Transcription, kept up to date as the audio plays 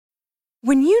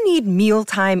When you need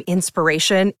mealtime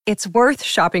inspiration, it's worth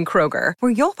shopping Kroger,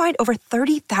 where you'll find over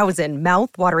 30,000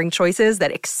 mouth-watering choices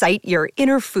that excite your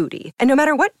inner foodie. And no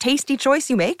matter what tasty choice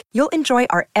you make, you'll enjoy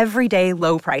our everyday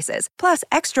low prices, plus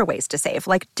extra ways to save,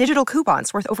 like digital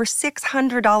coupons worth over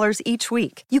 $600 each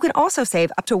week. You can also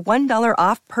save up to $1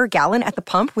 off per gallon at the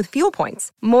pump with fuel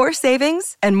points. More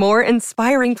savings and more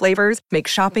inspiring flavors make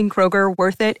shopping Kroger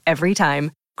worth it every time.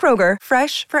 Kroger,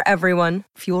 fresh for everyone.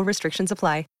 Fuel restrictions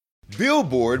apply.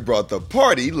 Billboard brought the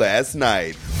party last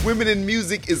night. Women in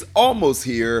Music is almost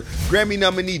here. Grammy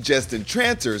nominee Justin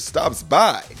Tranter stops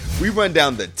by. We run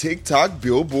down the TikTok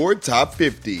Billboard Top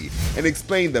 50 and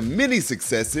explain the many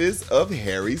successes of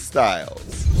Harry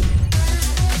Styles.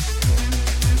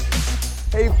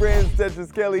 Hey friends,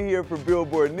 Tetris Kelly here for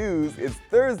Billboard News. It's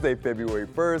Thursday, February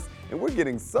 1st, and we're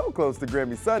getting so close to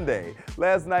Grammy Sunday.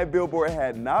 Last night, Billboard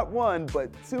had not one, but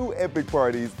two epic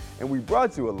parties, and we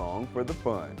brought you along for the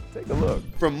fun. Take a look.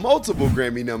 From multiple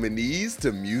Grammy nominees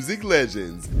to music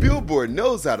legends, Billboard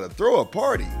knows how to throw a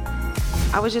party.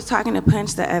 I was just talking to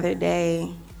Punch the other day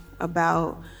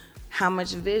about how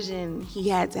much vision he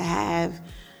had to have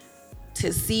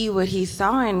to see what he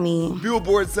saw in me.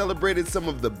 Billboard celebrated some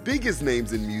of the biggest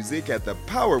names in music at the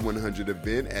Power 100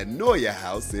 event at Noya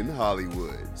House in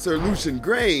Hollywood. Sir Lucian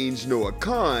Grange, Noah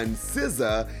Kahan,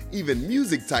 SZA, even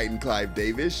music titan Clive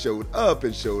Davis showed up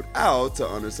and showed out to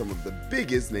honor some of the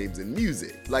biggest names in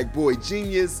music, like Boy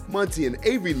Genius, Monty and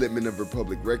Avery Littman of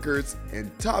Republic Records,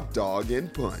 and Top Dog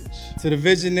and Punch. To the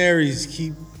visionaries,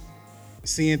 keep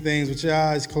seeing things with your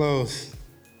eyes closed.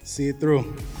 See it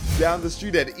through. Down the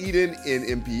street at Eden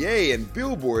in MPA, and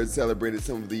Billboard celebrated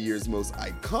some of the year's most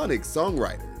iconic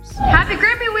songwriters. Happy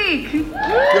Grammy Week!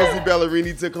 Kelsey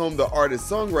Ballerini took home the Artist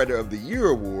Songwriter of the Year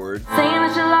award. Saying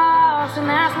that you're lost and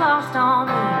that's lost on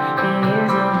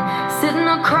me. Sitting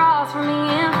across from me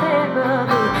in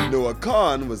February. Noah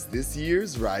Kahan was this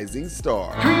year's Rising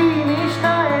Star. Dream each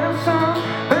night of some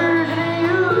version of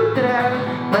you that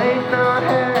I might not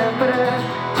have, but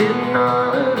I didn't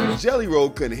know. Jelly Roll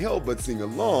couldn't help but sing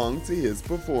along to his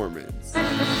performance. It's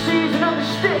the season of the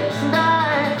sticks and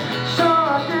I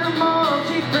saw their moms,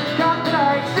 he forgot that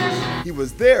I exist. He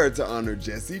was there to honor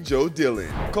Jessie Jo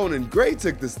Dillon. Conan Gray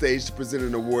took the stage to present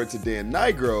an award to Dan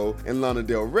Nigro, and Lana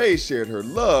Del Rey shared her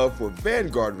love for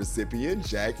Vanguard recipient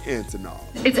Jack Antonoff.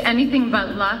 It's anything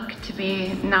but luck to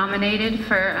be nominated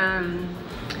for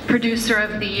Producer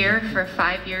of the Year for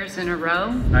 5 years in a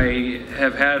row. I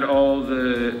have had all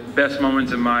the best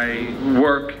moments of my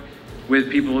work with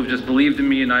people who've just believed in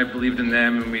me and I believed in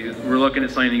them, and we're looking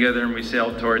at something together and we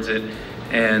sailed towards it.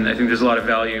 And I think there's a lot of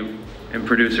value in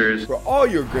producers. For all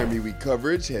your Grammy Week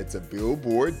coverage, head to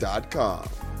Billboard.com.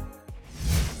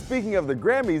 Speaking of the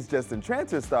Grammys, Justin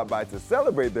Tranter stopped by to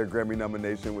celebrate their Grammy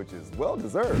nomination, which is well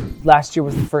deserved. Last year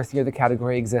was the first year the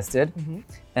category existed,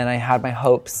 and I had my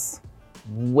hopes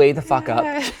way the fuck up,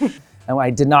 and I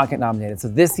did not get nominated. So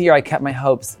this year I kept my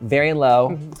hopes very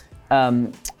low.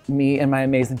 Me and my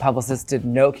amazing publicist did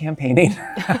no campaigning.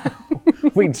 I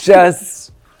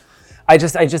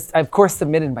of course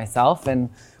submitted myself and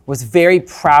was very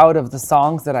proud of the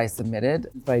songs that I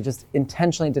submitted, but I just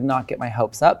intentionally did not get my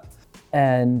hopes up.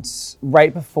 And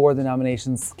right before the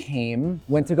nominations came,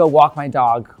 went to go walk my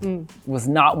dog, was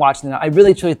not watching I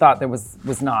really truly thought there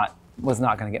was not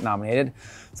gonna get nominated.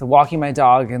 So walking my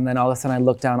dog, and then all of a sudden I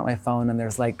look down at my phone and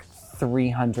there's like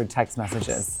 300 text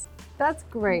messages. That's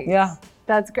great. Yeah.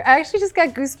 That's great. I actually just got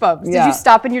goosebumps. Yeah. Did you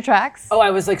stop in your tracks? Oh,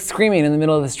 I was like screaming in the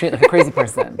middle of the street like a crazy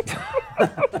person.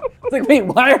 It's like, wait,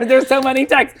 why are there so many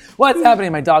texts? What's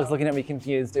happening? My dog's looking at me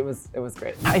confused. It was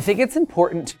great. I think it's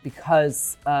important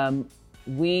because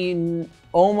we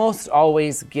almost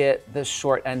always get the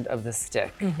short end of the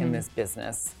stick in this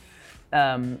business.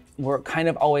 We're kind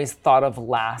of always thought of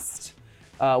last.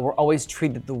 We're always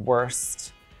treated the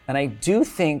worst. And I do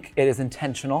think it is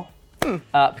intentional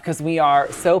because we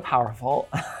are so powerful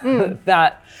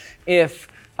that if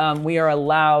we are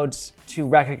allowed to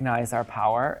recognize our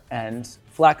power and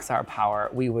flex our power,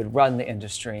 we would run the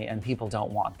industry, and people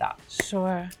don't want that.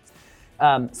 Sure.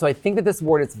 So I think that this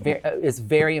award is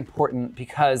very important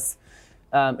because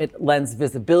it lends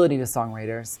visibility to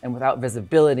songwriters, and without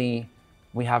visibility,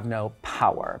 we have no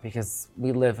power, because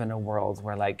we live in a world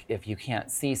where, like, if you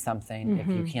can't see something, if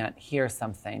you can't hear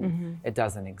something, it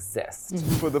doesn't exist.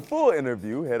 For the full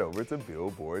interview, head over to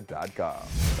Billboard.com.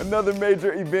 Another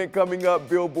major event coming up,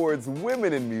 Billboard's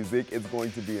Women in Music, is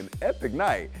going to be an epic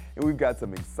night, and we've got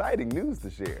some exciting news to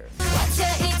share. What's your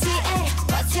ETA?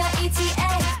 What's your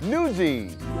ETA? New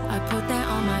Jeans, I put that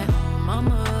on my own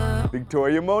mama.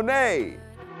 Victoria Monet,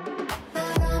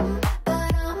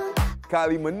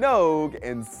 Kylie Minogue,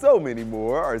 and so many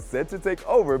more are set to take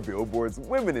over Billboard's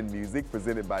Women in Music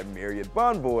presented by Marriott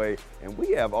Bonvoy, and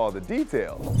we have all the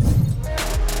details.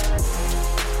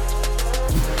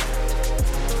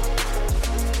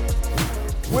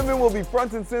 Women will be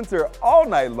front and center all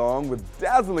night long with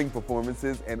dazzling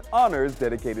performances and honors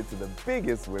dedicated to the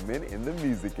biggest women in the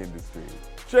music industry.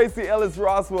 Tracee Ellis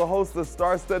Ross will host the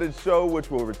star-studded show,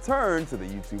 which will return to the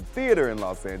YouTube Theater in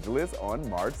Los Angeles on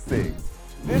March 6th.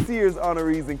 This year's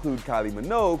honorees include Kylie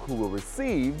Minogue, who will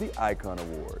receive the Icon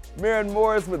Award, Maren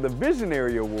Morris with the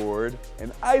Visionary Award,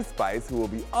 and Ice Spice, who will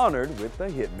be honored with the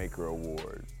Hitmaker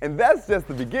Award. And that's just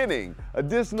the beginning.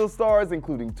 Additional stars,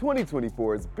 including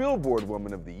 2024's Billboard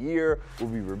Woman of the Year, will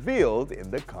be revealed in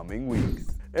the coming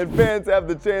weeks. And fans have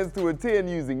the chance to attend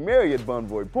using Marriott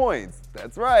Bonvoy points.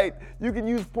 That's right, you can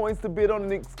use points to bid on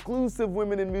an exclusive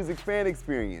Women in Music fan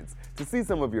experience to see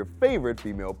some of your favorite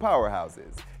female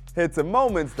powerhouses. Head to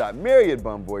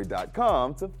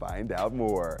moments.marriottbonvoy.com to find out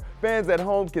more. Fans at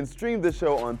home can stream the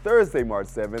show on Thursday, March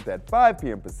 7th at 5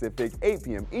 p.m. Pacific, 8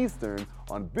 p.m. Eastern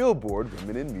on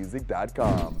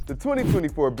BillboardWomenInMusic.com. The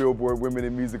 2024 Billboard Women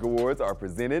in Music Awards are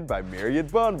presented by Marriott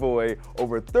Bonvoy,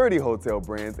 over 30 hotel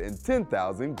brands and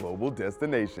 10,000 global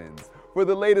destinations. For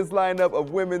the latest lineup of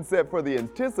women set for the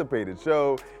anticipated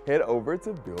show, head over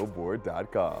to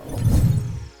Billboard.com.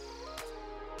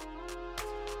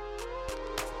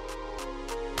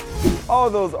 All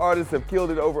those artists have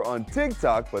killed it over on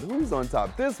TikTok, but who's on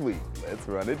top this week? Let's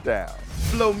run it down.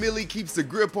 Flo Milli keeps a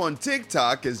grip on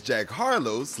TikTok as Jack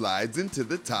Harlow slides into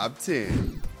the top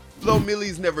 10. Flo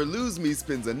Milli's Never Lose Me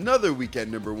spends another week at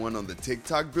 #1 on the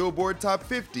TikTok Billboard Top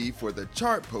 50 for the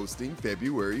chart posting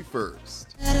February 1st.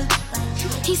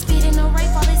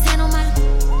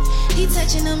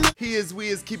 He Is We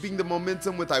is keeping the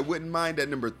momentum with I Wouldn't Mind at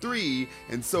 #3,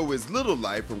 and so is Little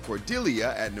Life from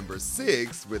Cordelia at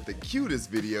 #6 with the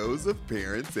cutest videos of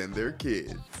parents and their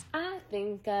kids. I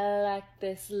think I like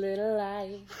this little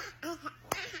life.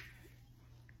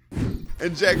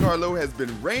 And Jack Harlow has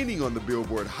been reigning on the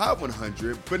Billboard Hot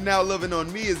 100, but now Lovin'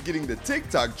 On Me is getting the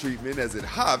TikTok treatment as it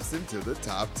hops into the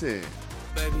top 10.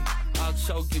 Baby, I'll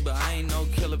choke you, but I ain't no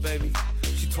killer, baby.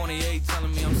 She's 28,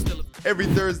 telling me I'm still a... Every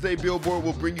Thursday, Billboard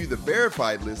will bring you the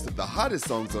verified list of the hottest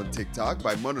songs on TikTok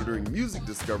by monitoring music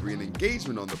discovery and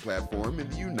engagement on the platform in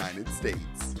the United States.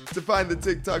 To find the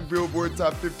TikTok Billboard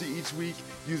Top 50 each week,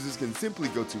 users can simply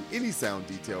go to any sound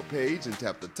detail page and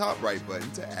tap the top right button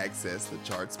to access the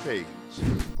charts page.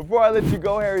 Before I let you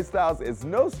go, Harry Styles is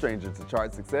no stranger to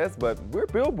chart success, but we're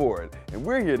Billboard, and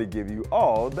we're here to give you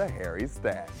all the Harry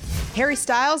stats. Harry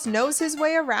Styles knows his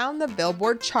way around the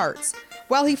Billboard charts.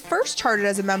 While he first charted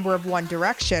as a member of One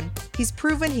Direction, he's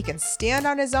proven he can stand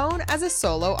on his own as a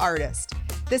solo artist.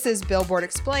 This is Billboard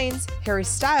Explains Harry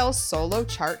Styles' solo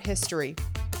chart history.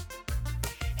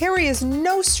 Harry is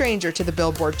no stranger to the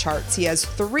Billboard charts. He has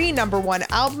 3 #1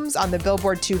 albums on the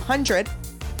Billboard 200,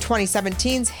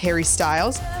 2017's Harry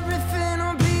Styles,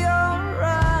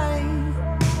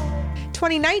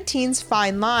 2019's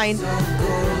Fine Line,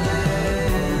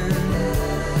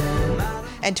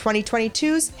 and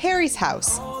 2022's Harry's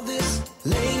House.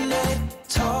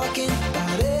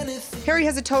 Harry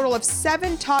has a total of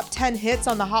 7 top 10 hits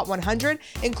on the Hot 100,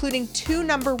 including 2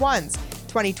 #1s,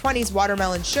 2020's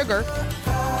Watermelon Sugar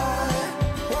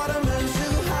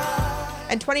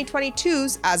and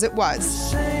 2022's As It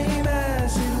Was.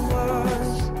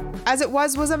 As It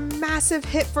Was a massive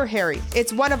hit for Harry.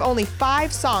 It's one of only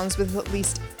 5 songs with at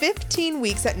least 15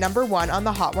 weeks at #1 on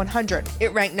the Hot 100.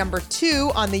 It ranked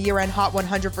 #2 on the year-end Hot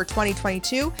 100 for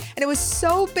 2022, and it was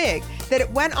so big that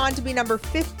it went on to be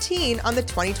 #15 on the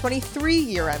 2023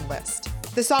 year-end list.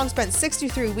 The song spent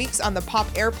 63 weeks on the Pop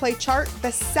Airplay chart,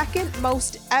 the second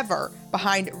most ever,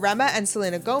 behind Rema and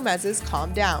Selena Gomez's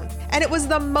Calm Down. And it was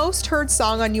the most heard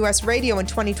song on US radio in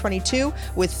 2022,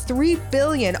 with 3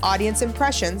 billion audience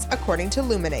impressions, according to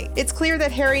Luminate. It's clear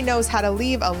that Harry knows how to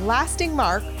leave a lasting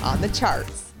mark on the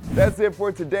charts. That's it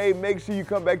for today. Make sure you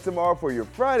come back tomorrow for your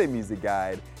Friday Music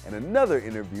Guide and another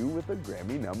interview with a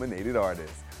Grammy-nominated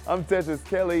artist. I'm Tetris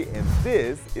Kelly, and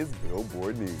this is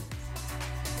Billboard News.